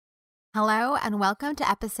Hello, and welcome to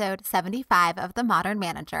episode 75 of The Modern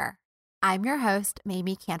Manager. I'm your host,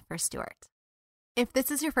 Mamie Canfer Stewart. If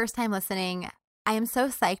this is your first time listening, I am so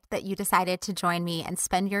psyched that you decided to join me and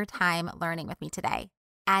spend your time learning with me today.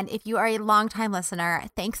 And if you are a longtime listener,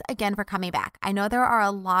 thanks again for coming back. I know there are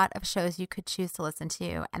a lot of shows you could choose to listen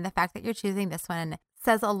to, and the fact that you're choosing this one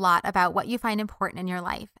says a lot about what you find important in your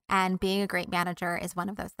life, and being a great manager is one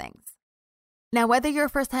of those things. Now, whether you're a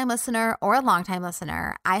first-time listener or a long-time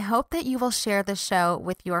listener, I hope that you will share the show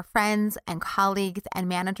with your friends and colleagues and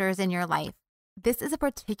managers in your life. This is a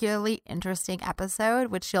particularly interesting episode,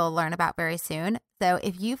 which you'll learn about very soon. So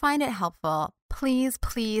if you find it helpful, please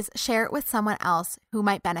share it with someone else who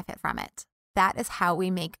might benefit from it. That is how we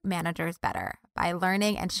make managers better, by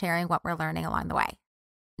learning and sharing what we're learning along the way.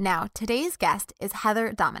 Now, today's guest is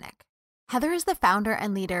Heather Dominick. Heather is the founder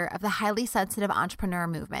and leader of the Highly Sensitive Entrepreneur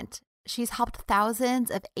Movement. She's helped thousands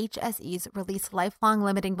of HSEs release lifelong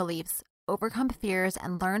limiting beliefs, overcome fears,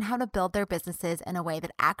 and learn how to build their businesses in a way that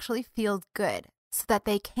actually feels good so that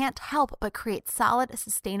they can't help but create solid,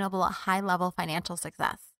 sustainable, high-level financial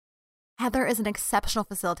success. Heather is an exceptional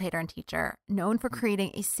facilitator and teacher, known for creating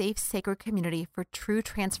a safe, sacred community for true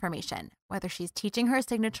transformation, whether she's teaching her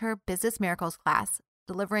signature Business Miracles class,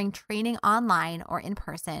 delivering training online or in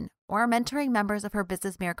person, or mentoring members of her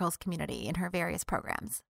Business Miracles community in her various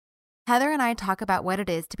programs. Heather and I talk about what it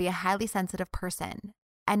is to be a highly sensitive person.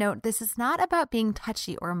 And note, this is not about being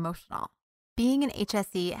touchy or emotional. Being an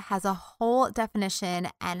HSE has a whole definition,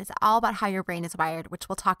 and it's all about how your brain is wired, which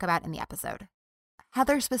we'll talk about in the episode.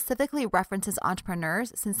 Heather specifically references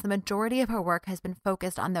entrepreneurs since the majority of her work has been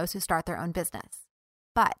focused on those who start their own business.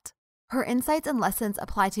 But her insights and lessons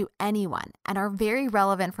apply to anyone and are very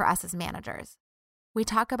relevant for us as managers. We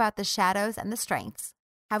talk about the shadows and the strengths,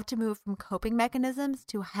 how to move from coping mechanisms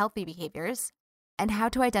to healthy behaviors, and how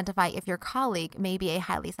to identify if your colleague may be a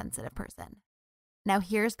highly sensitive person. Now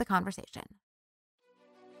here's the conversation.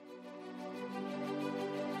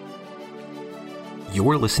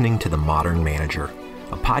 You're listening to The Modern Manager,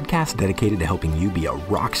 a podcast dedicated to helping you be a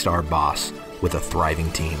rockstar boss with a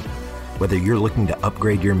thriving team. Whether you're looking to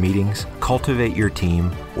upgrade your meetings, cultivate your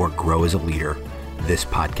team, or grow as a leader, this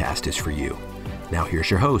podcast is for you. Now here's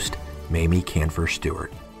your host, Mamie Canfer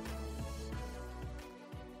Stewart.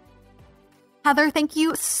 Heather, thank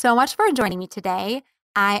you so much for joining me today.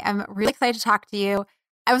 I am really excited to talk to you.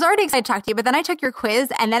 I was already excited to talk to you, but then I took your quiz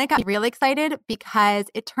and then it got me really excited because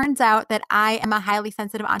it turns out that I am a highly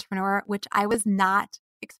sensitive entrepreneur, which I was not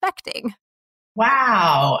expecting.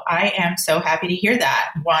 Wow. I am so happy to hear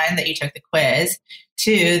that. One, that you took the quiz.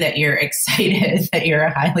 Two, that you're excited that you're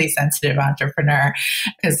a highly sensitive entrepreneur,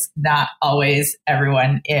 because not always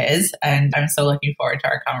everyone is. And I'm so looking forward to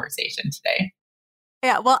our conversation today.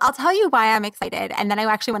 Yeah, well, I'll tell you why I'm excited. And then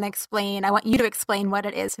I actually want you to explain what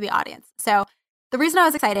it is to the audience. So the reason I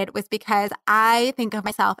was excited was because I think of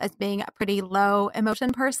myself as being a pretty low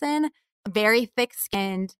emotion person, very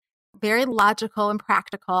thick-skinned, very logical and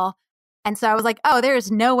practical. And so I was like, oh, there's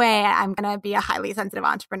no way I'm going to be a highly sensitive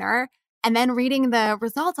entrepreneur. And then reading the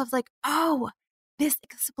results, I was like, oh, this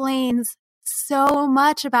explains so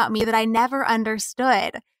much about me that I never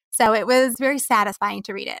understood. So it was very satisfying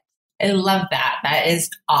to read it. I love that. That is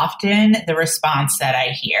often the response that I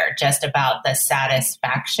hear, just about the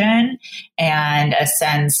satisfaction and a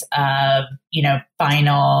sense of,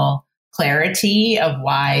 final clarity of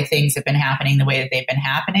why things have been happening the way that they've been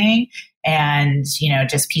happening. And,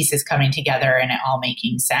 just pieces coming together and it all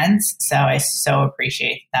making sense. So I so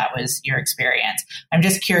appreciate that was your experience. I'm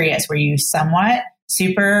just curious, were you somewhat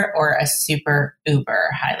super or a super uber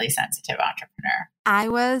highly sensitive entrepreneur? I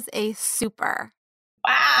was a super.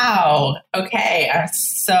 Wow. Okay. I'm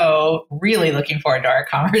so really looking forward to our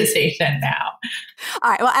conversation now.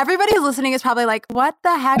 All right. Well, everybody who's listening is probably like, what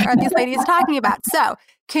the heck are these ladies talking about? So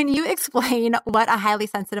can you explain what a highly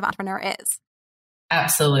sensitive entrepreneur is?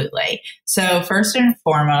 Absolutely. So first and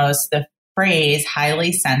foremost, the phrase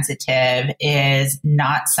highly sensitive is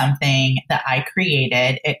not something that I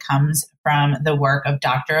created. It comes from the work of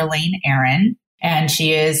Dr. Elaine Aron. And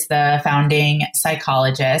she is the founding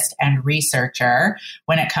psychologist and researcher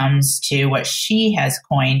when it comes to what she has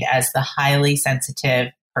coined as the highly sensitive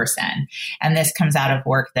person. And this comes out of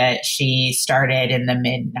work that she started in the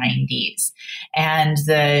mid-90s. And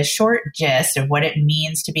the short gist of what it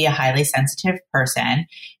means to be a highly sensitive person,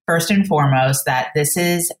 first and foremost, that this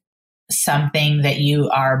is something that you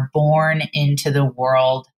are born into the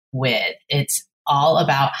world with. It's all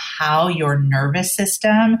about how your nervous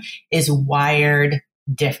system is wired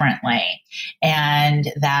differently.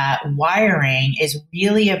 And that wiring is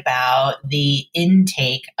really about the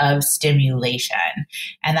intake of stimulation.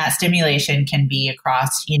 And that stimulation can be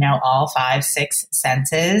across, all 5, 6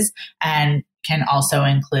 senses and can also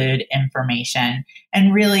include information.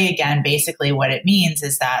 And really, again, basically what it means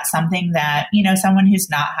is that something that, someone who's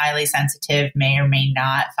not highly sensitive may or may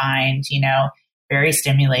not find, very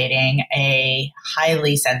stimulating, a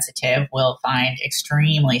highly sensitive will find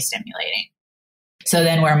extremely stimulating. So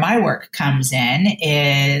then where my work comes in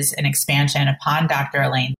is an expansion upon Dr.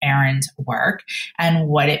 Elaine Aron's work and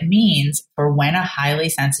what it means for when a highly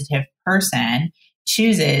sensitive person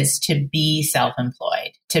chooses to be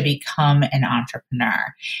self-employed, to become an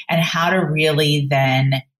entrepreneur, and how to really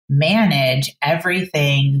then manage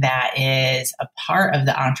everything that is a part of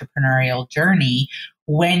the entrepreneurial journey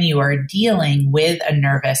when you are dealing with a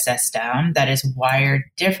nervous system that is wired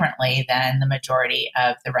differently than the majority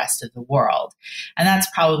of the rest of the world. And that's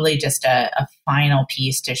probably just a final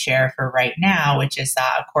piece to share for right now, which is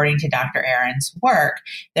that according to Dr. Aron's work,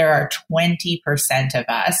 there are 20% of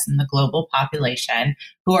us in the global population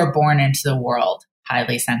who are born into the world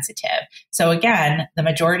highly sensitive. So again, the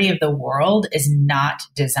majority of the world is not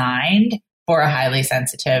designed for a highly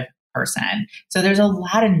sensitive person. So there's a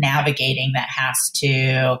lot of navigating that has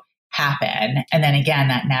to happen. And then again,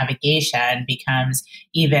 that navigation becomes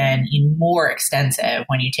even more extensive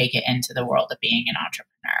when you take it into the world of being an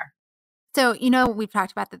entrepreneur. So, we've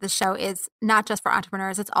talked about that the show is not just for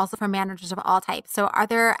entrepreneurs, it's also for managers of all types. So are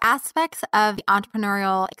there aspects of the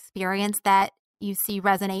entrepreneurial experience that you see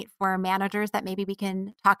resonate for managers that maybe we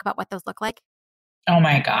can talk about what those look like? Oh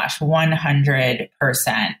my gosh, 100%.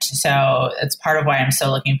 So it's part of why I'm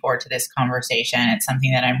so looking forward to this conversation. It's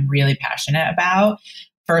something that I'm really passionate about.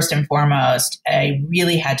 First and foremost, I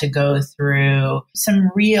really had to go through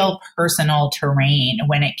some real personal terrain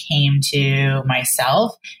when it came to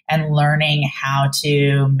myself and learning how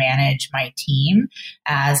to manage my team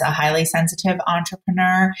as a highly sensitive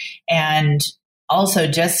entrepreneur, and also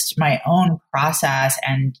just my own process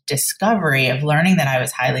and discovery of learning that I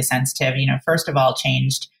was highly sensitive, first of all,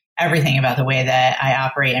 changed everything about the way that I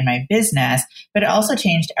operate in my business, but it also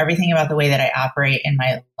changed everything about the way that I operate in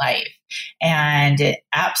my life. And it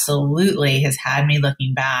absolutely has had me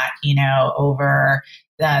looking back, over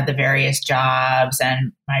the various jobs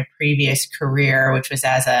and my previous career, which was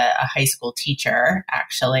as a high school teacher,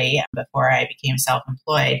 actually, before I became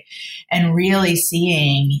self-employed, and really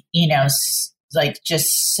seeing,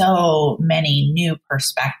 just so many new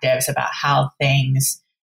perspectives about how things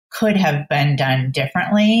could have been done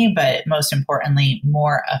differently, but most importantly,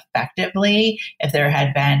 more effectively if there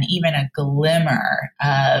had been even a glimmer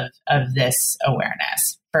of this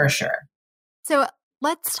awareness, for sure. So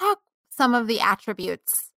let's talk some of the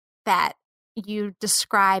attributes that you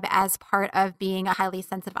describe as part of being a highly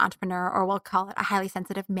sensitive entrepreneur, or we'll call it a highly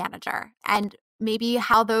sensitive manager, and maybe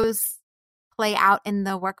how those play out in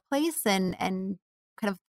the workplace and kind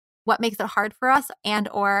of what makes it hard for us, and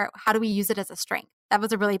or how do we use it as a strength? That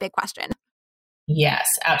was a really big question.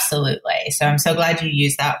 Yes, absolutely. So I'm so glad you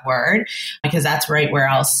used that word because that's right where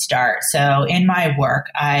I'll start. So in my work,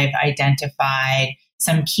 I've identified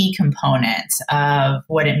some key components of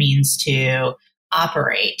what it means to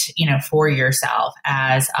operate, for yourself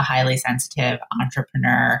as a highly sensitive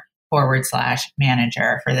entrepreneur /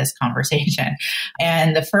 manager for this conversation.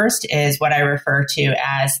 And the first is what I refer to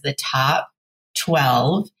as the top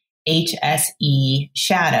 12 HSE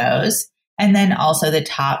shadows, and then also the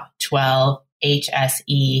top 12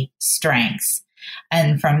 HSE strengths.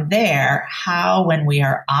 And from there, how when we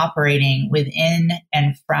are operating within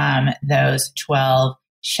and from those 12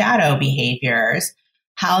 shadow behaviors,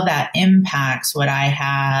 how that impacts what I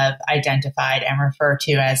have identified and refer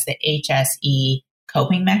to as the HSE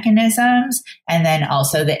coping mechanisms, and then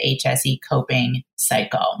also the HSE coping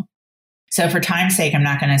cycle. So for time's sake, I'm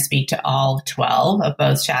not going to speak to all 12 of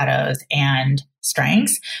both shadows and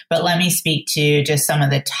strengths, but let me speak to just some of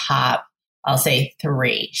the top, I'll say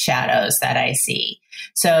 3 shadows that I see.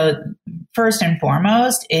 So first and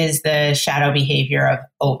foremost is the shadow behavior of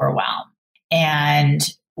overwhelm. And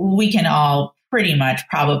we can all pretty much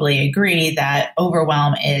probably agree that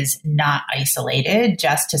overwhelm is not isolated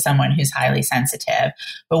just to someone who's highly sensitive.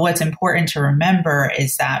 But what's important to remember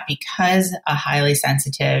is that because a highly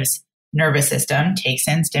sensitive's nervous system takes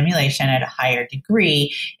in stimulation at a higher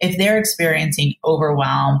degree, if they're experiencing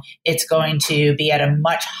overwhelm, it's going to be at a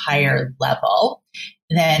much higher level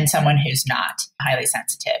than someone who's not highly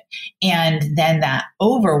sensitive. And then that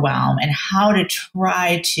overwhelm and how to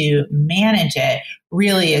try to manage it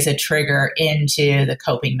really is a trigger into the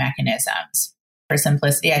coping mechanisms. for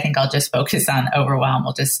simplicity, I think I'll just focus on overwhelm.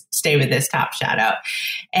 We'll just stay with this top shadow.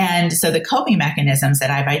 And so the coping mechanisms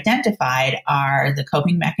that I've identified are the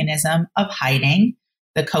coping mechanism of hiding,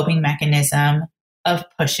 the coping mechanism of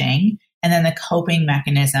pushing, and then the coping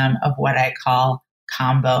mechanism of what I call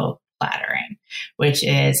combo plattering, which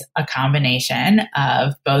is a combination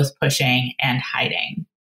of both pushing and hiding.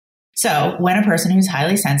 So when a person who's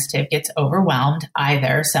highly sensitive gets overwhelmed,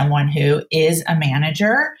 either someone who is a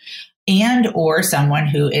manager and or someone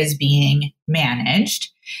who is being managed,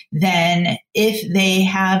 then if they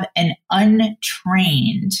have an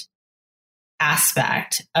untrained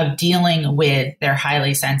aspect of dealing with their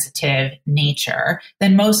highly sensitive nature,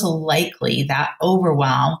 then most likely that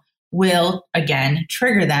overwhelm will, again,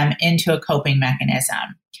 trigger them into a coping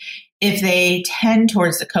mechanism. If they tend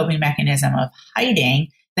towards the coping mechanism of hiding,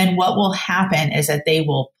 then what will happen is that they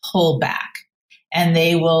will pull back and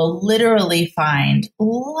they will literally find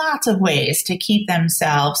lots of ways to keep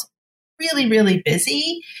themselves really, really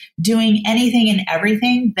busy doing anything and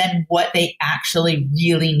everything than what they actually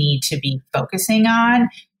really need to be focusing on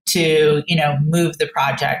to, move the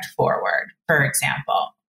project forward. For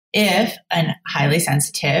example, if a highly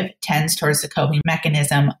sensitive tends towards the coping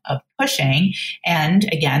mechanism of pushing, and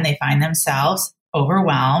again, they find themselves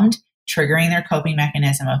overwhelmed, triggering their coping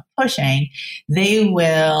mechanism of pushing, they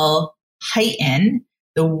will heighten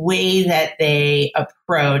the way that they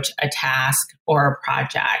approach a task or a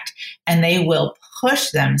project, and they will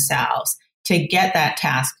push themselves to get that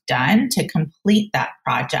task done, to complete that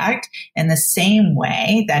project in the same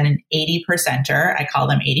way that an 80%er, I call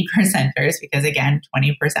them 80%ers because again,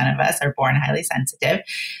 20% of us are born highly sensitive,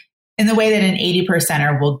 in the way that an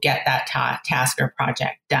 80%er will get that task or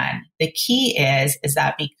project done. The key is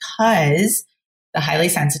that because the highly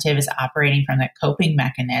sensitive is operating from that coping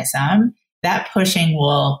mechanism, that pushing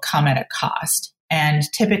will come at a cost. And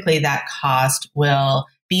typically that cost will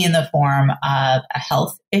be in the form of a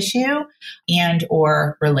health issue and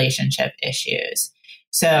or relationship issues.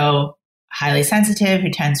 So highly sensitive who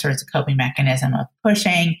tends towards the coping mechanism of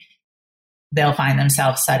pushing, they'll find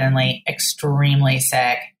themselves suddenly extremely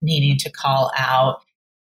sick, needing to call out,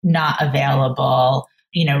 not available,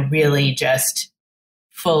 really just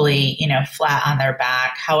fully, flat on their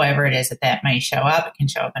back, however it is that might show up. It can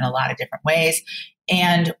show up in a lot of different ways,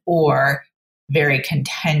 and or very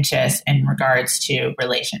contentious in regards to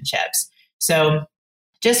relationships. So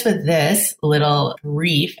just with this little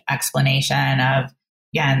brief explanation of,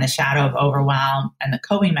 again, the shadow of overwhelm and the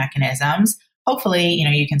coping mechanisms, hopefully,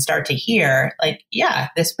 you can start to hear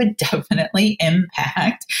this would definitely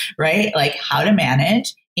impact, right? Like how to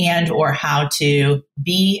manage and or how to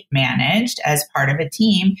be managed as part of a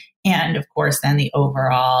team. And of course, then the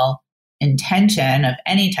overall intention of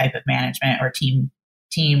any type of management or team,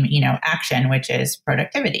 action, which is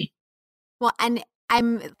productivity. Well, and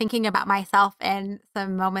I'm thinking about myself in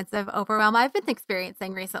some moments of overwhelm I've been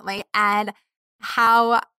experiencing recently and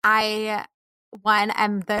how I'm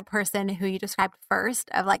the person who you described first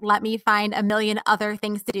of let me find a million other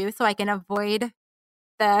things to do so I can avoid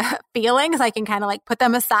the feelings. I can kind of put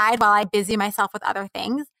them aside while I busy myself with other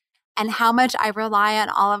things, and how much I rely on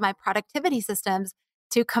all of my productivity systems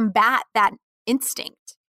to combat that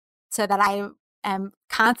instinct so that I am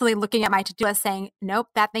constantly looking at my to-do list saying, nope,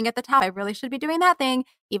 that thing at the top, I really should be doing that thing,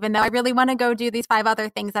 even though I really want to go do these 5 other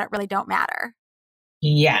things that really don't matter.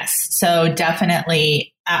 Yes. So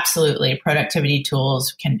definitely, absolutely, productivity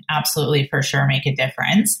tools can absolutely for sure make a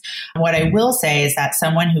difference. What I will say is that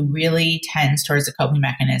someone who really tends towards the coping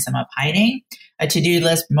mechanism of hiding, a to-do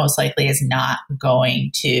list most likely is not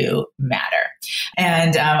going to matter.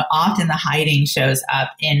 And often the hiding shows up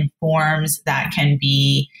in forms that can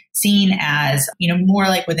be seen as, more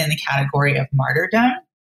like within the category of martyrdom,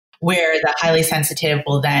 where the highly sensitive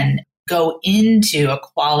will then go into a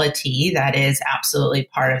quality that is absolutely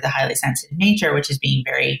part of the highly sensitive nature, which is being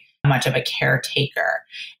very much of a caretaker.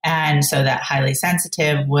 And so that highly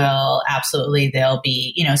sensitive will absolutely, they'll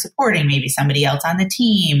be, supporting maybe somebody else on the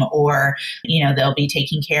team, or, they'll be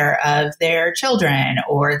taking care of their children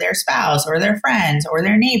or their spouse or their friends or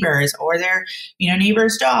their neighbors or their,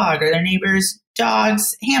 neighbor's dog or their neighbor's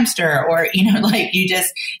dog's hamster, or, you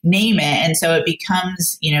just name it. And so it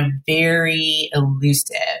becomes, very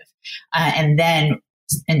elusive. And then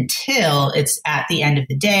until it's at the end of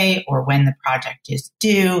the day or when the project is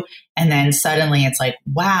due. And then suddenly it's like,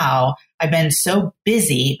 wow, I've been so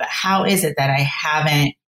busy, but how is it that I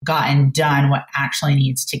haven't gotten done what actually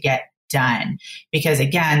needs to get done? Because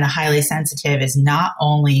again, the highly sensitive is not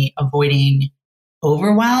only avoiding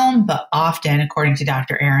overwhelm, but often, according to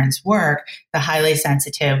Dr. Aaron's work, the highly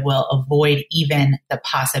sensitive will avoid even the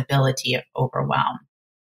possibility of overwhelm.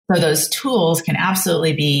 So those tools can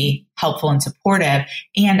absolutely be helpful and supportive.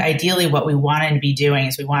 And ideally, what we want to be doing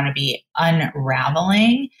is we want to be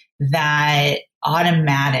unraveling that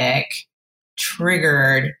automatic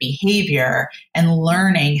triggered behavior and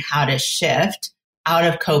learning how to shift out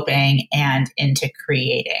of coping and into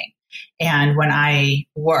creating. And when I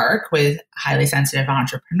work with highly sensitive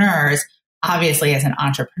entrepreneurs, obviously as an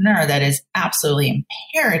entrepreneur, that is absolutely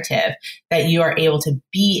imperative that you are able to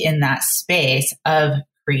be in that space of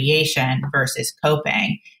creation versus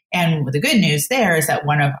coping. And the good news there is that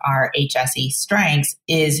one of our HSE strengths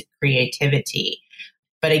is creativity.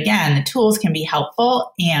 But again, the tools can be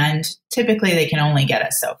helpful, and typically they can only get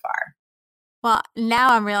us so far. Well, now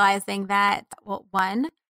I'm realizing that,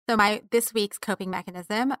 this week's coping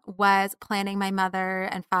mechanism was planning my mother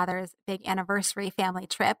and father's big anniversary family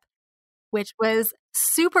trip, which was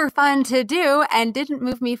super fun to do and didn't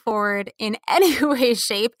move me forward in any way,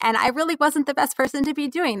 shape. And I really wasn't the best person to be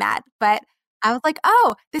doing that. But I was like,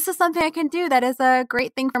 oh, this is something I can do that is a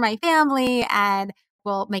great thing for my family and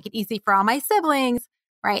will make it easy for all my siblings.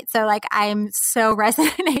 Right. So I'm so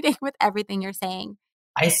resonating with everything you're saying.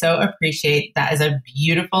 I so appreciate that as a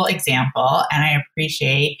beautiful example. And I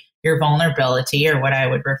appreciate your vulnerability, or what I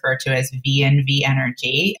would refer to as V&V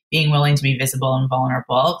energy, being willing to be visible and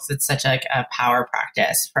vulnerable, because it's such a power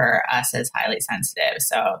practice for us as highly sensitive.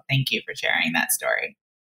 So thank you for sharing that story.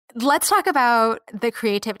 Let's talk about the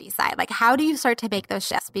creativity side. How do you start to make those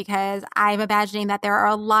shifts? Because I'm imagining that there are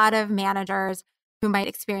a lot of managers who might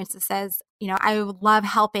experience this as, I love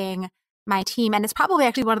helping my team. And it's probably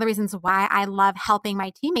actually one of the reasons why I love helping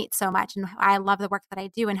my teammates so much and I love the work that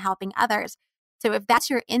I do and helping others. So if that's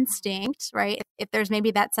your instinct, right, if there's maybe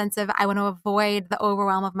that sense of I want to avoid the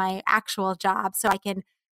overwhelm of my actual job so I can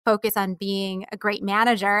focus on being a great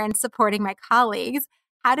manager and supporting my colleagues,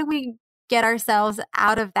 how do we get ourselves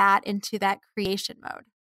out of that into that creation mode?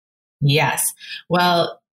 Yes.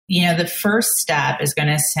 Well, the first step is going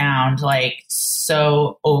to sound like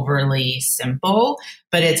so overly simple,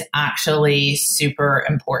 but it's actually super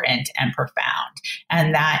important and profound.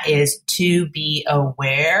 And that is to be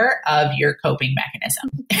aware of your coping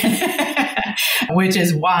mechanism, which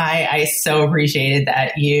is why I so appreciated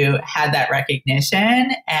that you had that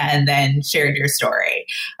recognition and then shared your story.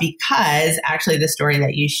 Because actually the story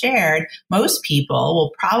that you shared, most people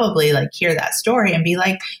will probably hear that story and be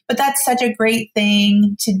like, but that's such a great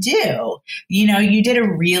thing to do. You did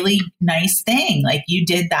a really nice thing. You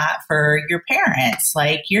did that for your parents.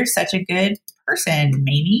 You're such a good person,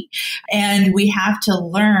 Mamie. And we have to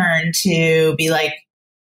learn to be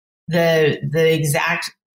the exact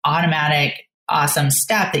automatic awesome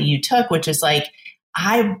step that you took, which is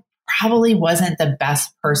I probably wasn't the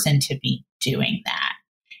best person to be doing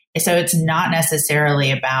that. So it's not necessarily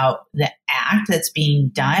about the act that's being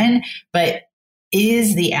done, but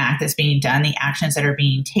is the act that's being done, the actions that are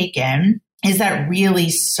being taken, is that really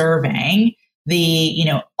serving the,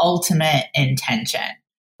 ultimate intention,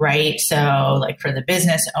 right? So for the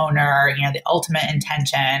business owner, the ultimate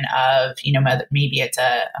intention of, maybe it's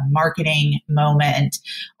a marketing moment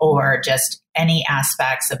or just any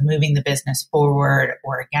aspects of moving the business forward,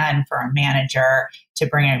 or again, for a manager to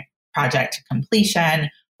bring a project to completion,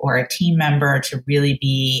 or a team member to really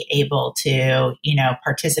be able to,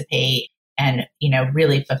 participate and,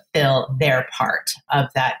 really fulfill their part of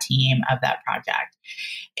that team, of that project.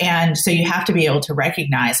 And so you have to be able to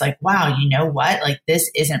recognize wow, you know what? This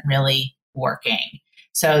isn't really working.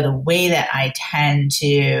 So the way that I tend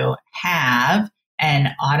to have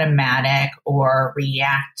an automatic or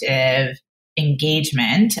reactive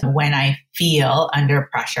engagement when I feel under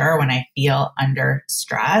pressure, when I feel under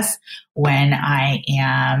stress, when I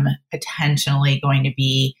am potentially going to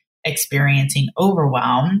be experiencing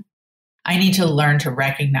overwhelm, I need to learn to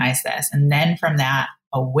recognize this. And then from that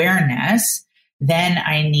awareness, then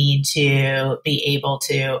I need to be able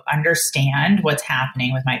to understand what's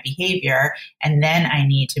happening with my behavior. And then I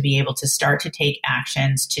need to be able to start to take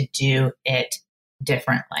actions to do it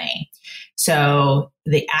differently. So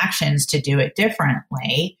the actions to do it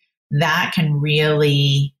differently, that can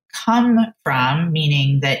really come from,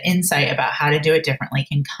 meaning the insight about how to do it differently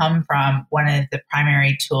can come from one of the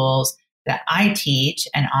primary tools that I teach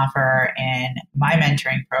and offer in my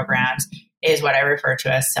mentoring programs is what I refer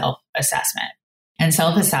to as self-assessment. And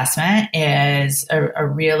self-assessment is a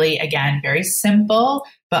really, again, very simple,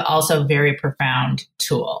 but also very profound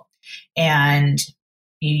tool. And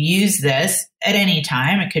you use this at any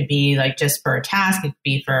time. It could be just for a task. It could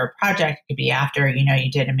be for a project. It could be after,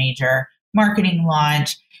 you did a major marketing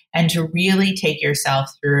launch, and to really take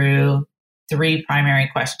yourself through 3 primary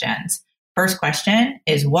questions. First question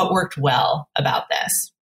is, what worked well about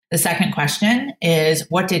this? The second question is,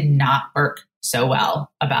 what did not work so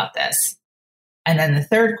well about this? And then the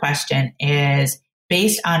third question is,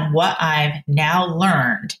 based on what I've now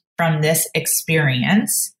learned from this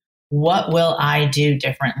experience, what will I do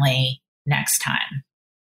differently next time?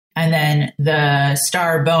 And then the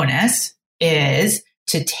star bonus is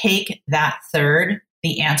to take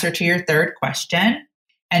the answer to your third question,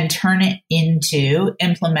 and turn it into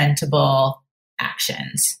implementable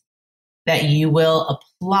actions that you will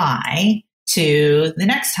apply to the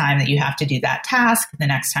next time that you have to do that task, the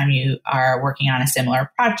next time you are working on a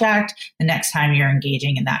similar project, the next time you're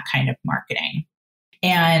engaging in that kind of marketing.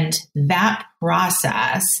 And that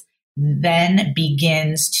process then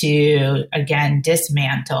begins to, again,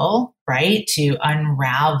 dismantle, right? To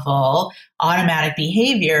unravel automatic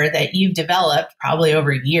behavior that you've developed probably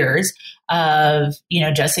over years of,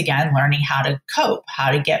 just again, learning how to cope,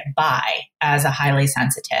 how to get by as a highly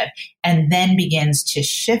sensitive, and then begins to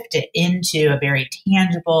shift it into a very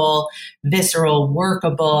tangible, visceral,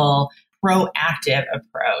 workable, proactive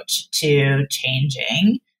approach to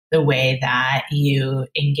changing the way that you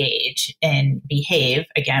engage and behave,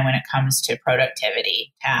 again, when it comes to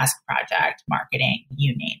productivity, task, project, marketing,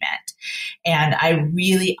 you name it. And I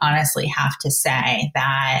really honestly have to say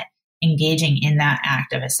that engaging in that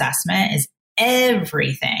act of assessment is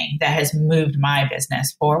everything that has moved my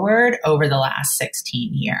business forward over the last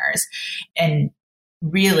 16 years. And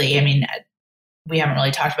really, we haven't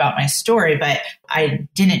really talked about my story, but I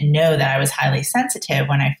didn't know that I was highly sensitive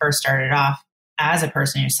when I first started off as a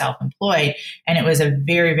person who's self-employed. And it was a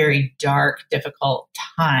very, very dark, difficult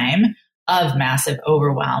time of massive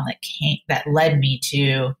overwhelm that led me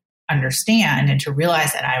to understand and to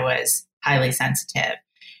realize that I was highly sensitive.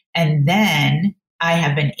 And then I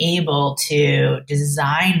have been able to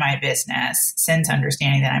design my business since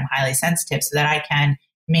understanding that I'm highly sensitive so that I can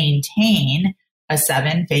maintain a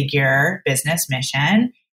 7-figure business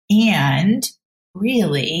mission and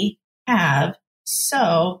really have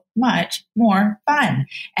so much more fun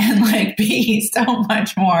and be so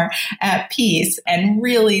much more at peace and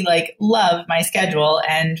really love my schedule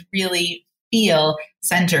and really feel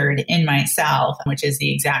centered in myself, which is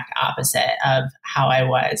the exact opposite of how I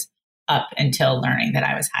was up until learning that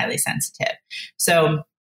I was highly sensitive. So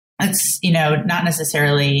it's, not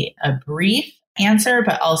necessarily a brief answer,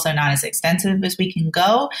 but also not as extensive as we can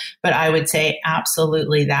go. But I would say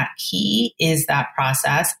absolutely that key is that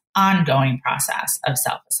ongoing process of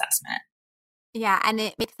self-assessment. Yeah, and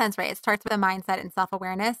it makes sense, right? It starts with a mindset and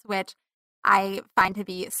self-awareness, which I find to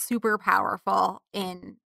be super powerful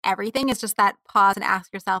in everything. It's just that pause and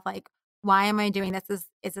ask yourself, why am I doing this?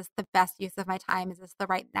 Is this the best use of my time? Is this the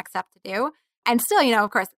right next step to do? And still,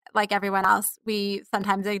 of course, like everyone else, we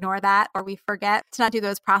sometimes ignore that or we forget to not do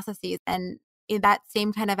those processes. And in that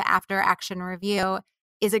same kind of after action review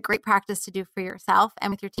is a great practice to do for yourself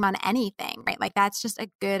and with your team on anything, right? That's just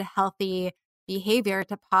a good, healthy behavior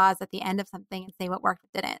to pause at the end of something and say what worked,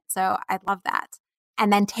 what didn't. So I love that.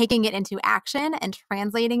 And then taking it into action and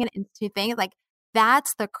translating it into things,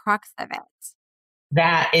 that's the crux of it.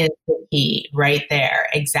 That is the key right there.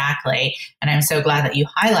 Exactly. And I'm so glad that you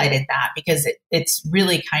highlighted that because it's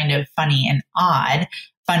really kind of funny and odd,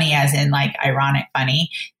 funny as in ironic funny,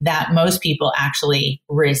 that most people actually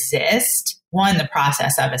resist, one, the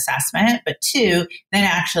process of assessment, but two, then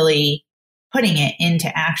actually putting it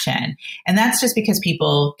into action. And that's just because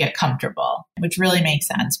people get comfortable, which really makes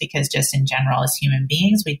sense because just in general, as human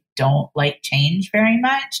beings, we don't like change very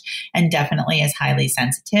much. And definitely as highly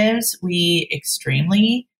sensitives, we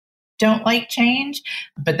extremely don't like change.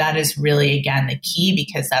 But that is really, again, the key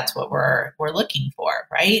because that's what we're looking for,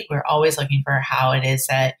 right? We're always looking for how it is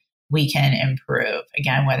that we can improve.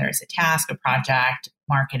 Again, whether it's a task, a project,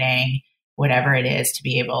 marketing, whatever it is to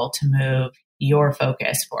be able to move your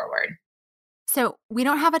focus forward. So we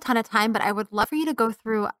don't have a ton of time, but I would love for you to go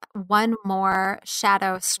through one more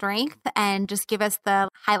shadow strength and just give us the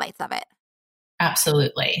highlights of it.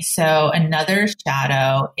 Absolutely. So another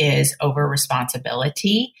shadow is over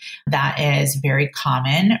responsibility. That is very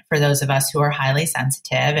common for those of us who are highly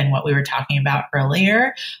sensitive. And what we were talking about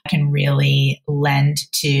earlier can really lend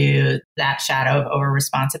to that shadow of over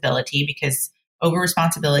responsibility because over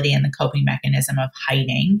responsibility and the coping mechanism of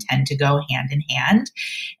hiding tend to go hand in hand.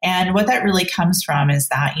 And what that really comes from is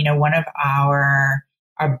that, one of our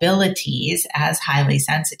abilities as highly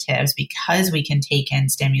sensitives, because we can take in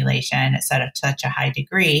stimulation at such a high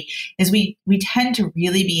degree, is we tend to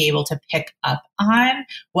really be able to pick up on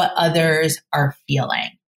what others are feeling.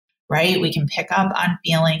 Right? We can pick up on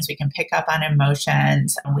feelings, we can pick up on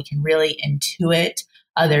emotions, and we can really intuit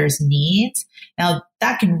others' needs. Now,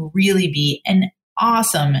 that can really be an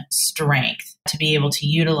awesome strength to be able to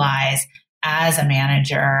utilize as a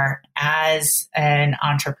manager, as an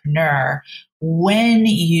entrepreneur, when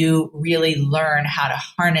you really learn how to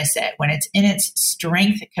harness it, when it's in its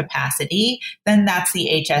strength capacity, then that's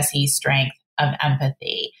the HSE strength of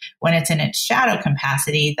empathy. When it's in its shadow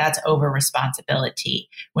capacity, that's over responsibility.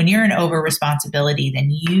 When you're in over responsibility, then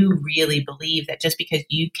you really believe that just because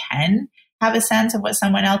you can have a sense of what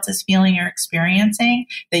someone else is feeling or experiencing,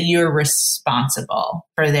 that you're responsible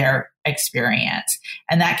for their experience.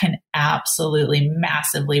 And that can absolutely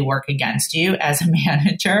massively work against you as a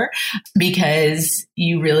manager, because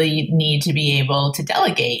you really need to be able to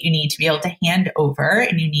delegate. You need to be able to hand over,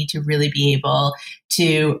 and you need to really be able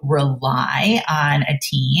to rely on a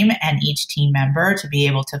team and each team member to be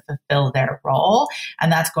able to fulfill their role.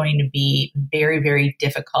 And that's going to be very, very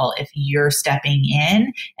difficult if you're stepping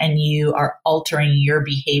in and you are altering your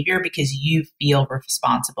behavior because you feel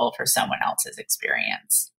responsible for someone else's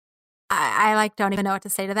experience. I don't even know what to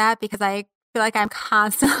say to that, because I feel like I'm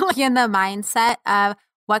constantly in the mindset of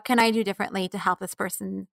what can I do differently to help this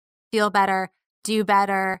person feel better, do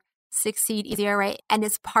better, succeed easier, right? And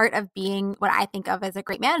it's part of being what I think of as a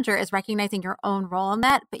great manager is recognizing your own role in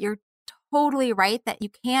that. But you're totally right that you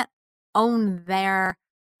can't own their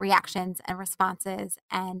reactions and responses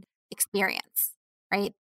and experience,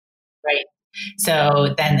 right? Right.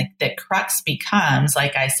 So then the crux becomes,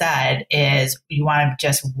 like I said, is you want to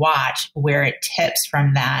just watch where it tips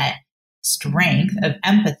from that strength of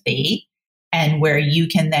empathy, and where you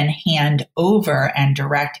can then hand over and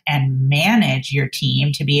direct and manage your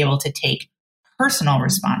team to be able to take personal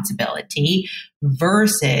responsibility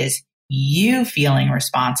versus you feeling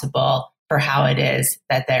responsible for how it is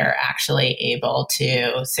that they're actually able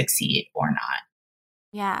to succeed or not.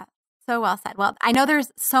 Yeah. So well said. Well, I know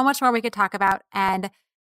there's so much more we could talk about, and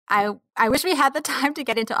I wish we had the time to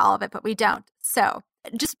get into all of it, but we don't. So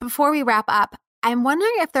just before we wrap up, I'm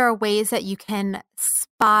wondering if there are ways that you can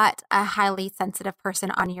spot a highly sensitive person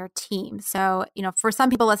on your team. So, for some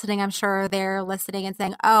people listening, I'm sure they're listening and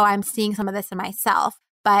saying, oh, I'm seeing some of this in myself.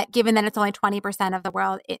 But given that it's only 20% of the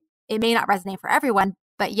world, it may not resonate for everyone.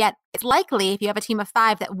 But yet it's likely if you have a team of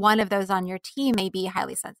 5 that one of those on your team may be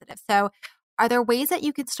highly sensitive. So are there ways that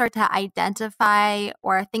you could start to identify,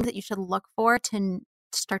 or things that you should look for to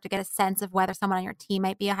start to get a sense of whether someone on your team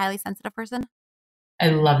might be a highly sensitive person? I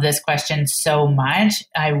love this question so much.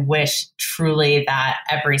 I wish truly that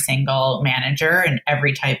every single manager and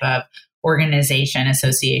every type of organization,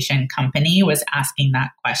 association, company was asking that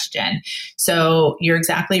question. So you're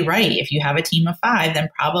exactly right. If you have a team of 5, then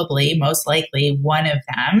probably most likely one of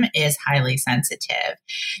them is highly sensitive.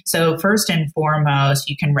 So first and foremost,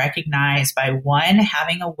 you can recognize by one,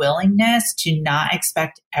 having a willingness to not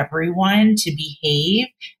expect everyone to behave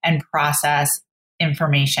and process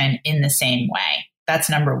information in the same way. That's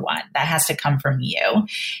number one. That has to come from you.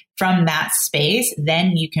 From that space,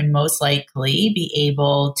 then you can most likely be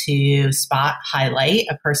able to highlight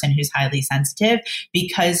a person who's highly sensitive,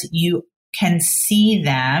 because you can see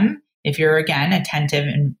them. If you're, again, attentive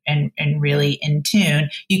and really in tune,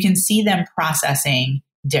 you can see them processing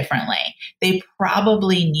differently. They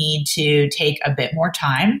probably need to take a bit more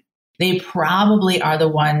time. They probably are the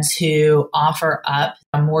ones who offer up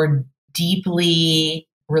a more deeply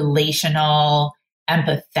relational,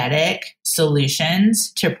 empathetic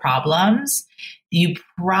solutions to problems. You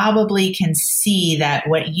probably can see that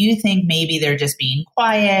what you think maybe they're just being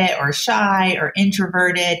quiet or shy or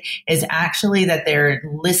introverted is actually that they're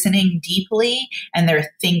listening deeply and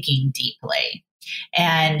they're thinking deeply.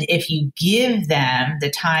 And if you give them the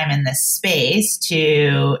time and the space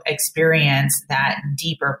to experience that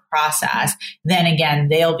deeper process, then again,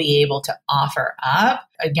 they'll be able to offer up,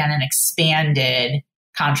 again, an expanded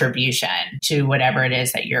contribution to whatever it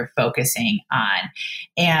is that you're focusing on.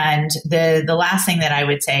 And the last thing that I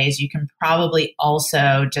would say is you can probably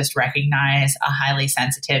also just recognize a highly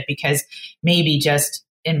sensitive, because maybe just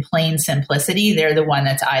in plain simplicity, they're the one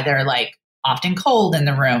that's either like often cold in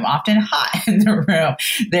the room, often hot in the room.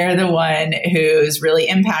 They're the one who's really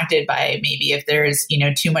impacted by maybe if there's,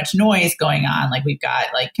 too much noise going on, like we've got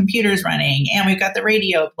like computers running and we've got the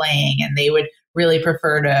radio playing, and they would really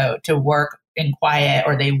prefer to work in quiet,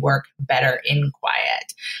 or they work better in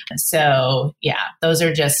quiet. So yeah, those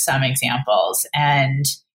are just some examples. And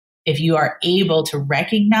if you are able to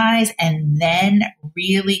recognize and then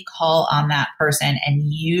really call on that person and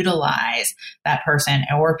utilize that person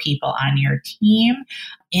or people on your team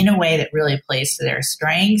in a way that really plays to their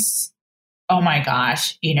strengths, oh my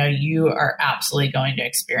gosh, you are absolutely going to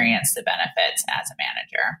experience the benefits as a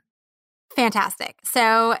manager. Fantastic.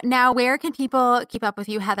 So now where can people keep up with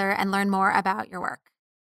you, Heather, and learn more about your work?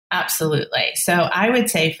 Absolutely. So I would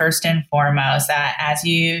say first and foremost that as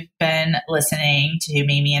you've been listening to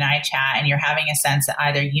Mamie and I chat and you're having a sense that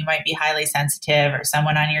either you might be highly sensitive or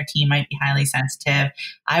someone on your team might be highly sensitive,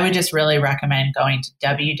 I would just really recommend going to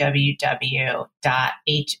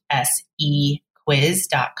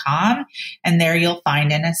www.hsequiz.com. And there you'll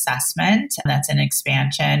find an assessment that's an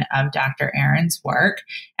expansion of Dr. Aaron's work.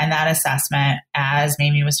 And that assessment, as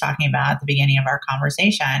Mamie was talking about at the beginning of our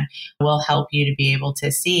conversation, will help you to be able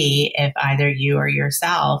to see if either you or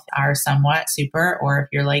yourself are somewhat super, or if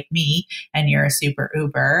you're like me and you're a super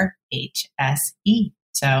uber HSE.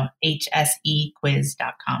 So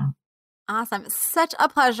hsequiz.com. Awesome. Such a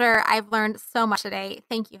pleasure. I've learned so much today.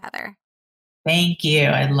 Thank you, Heather. Thank you.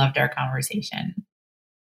 I loved our conversation.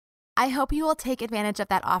 I hope you will take advantage of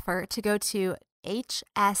that offer to go to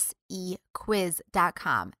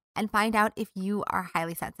hsequiz.com and find out if you are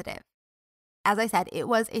highly sensitive. As I said, it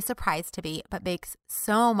was a surprise to me, but makes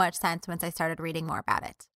so much sense once I started reading more about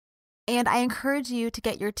it. And I encourage you to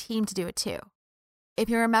get your team to do it too. If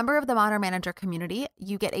you're a member of the Modern Manager community,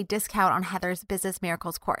 you get a discount on Heather's Business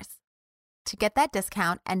Miracles course. To get that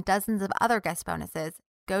discount and dozens of other guest bonuses,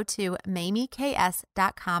 go to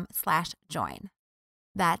mamieks.com/join.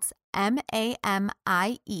 That's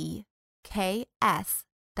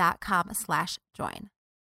MAMIEKS.com/join.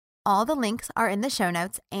 All the links are in the show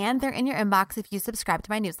notes and they're in your inbox if you subscribe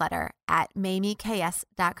to my newsletter at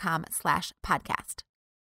mamieks.com/podcast.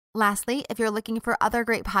 Lastly, if you're looking for other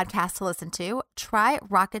great podcasts to listen to, try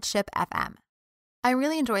Rocket Ship FM. I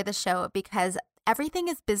really enjoy this show because everything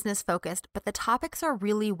is business focused, but the topics are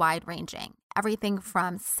really wide ranging. Everything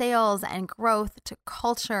from sales and growth to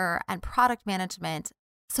culture and product management.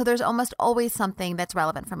 So there's almost always something that's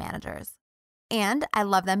relevant for managers. And I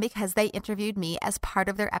love them because they interviewed me as part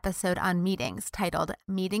of their episode on meetings titled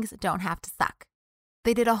Meetings Don't Have to Suck.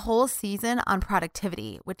 They did a whole season on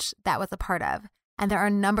productivity, which that was a part of. And there are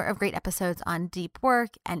a number of great episodes on deep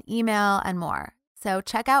work and email and more. So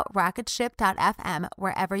check out rocketship.fm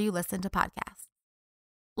wherever you listen to podcasts.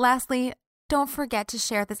 Lastly, don't forget to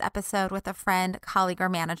share this episode with a friend, colleague, or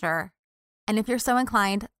manager. And if you're so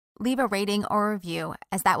inclined, leave a rating or review,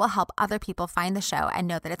 as that will help other people find the show and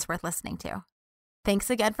know that it's worth listening to.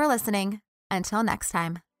 Thanks again for listening. Until next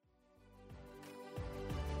time.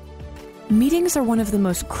 Meetings are one of the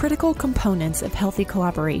most critical components of healthy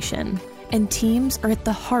collaboration, and teams are at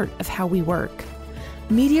the heart of how we work.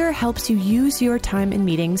 Meteor helps you use your time in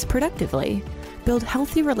meetings productively, build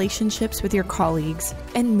healthy relationships with your colleagues,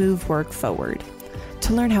 and move work forward.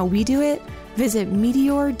 To learn how we do it, visit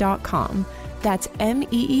meteor.com. That's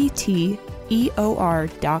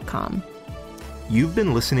MEETEOR.com. You've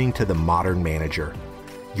been listening to The Modern Manager.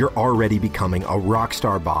 You're already becoming a rock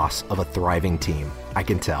star boss of a thriving team, I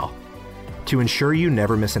can tell. To ensure you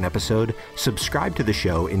never miss an episode, subscribe to the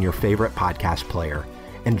show in your favorite podcast player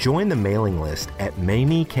and join the mailing list at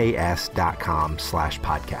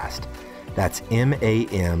mamieks.com/podcast. That's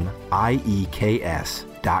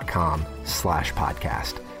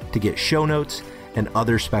MAMIEKS.com/podcast to get show notes and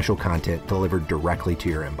other special content delivered directly to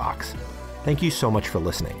your inbox. Thank you so much for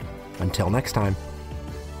listening. Until next time.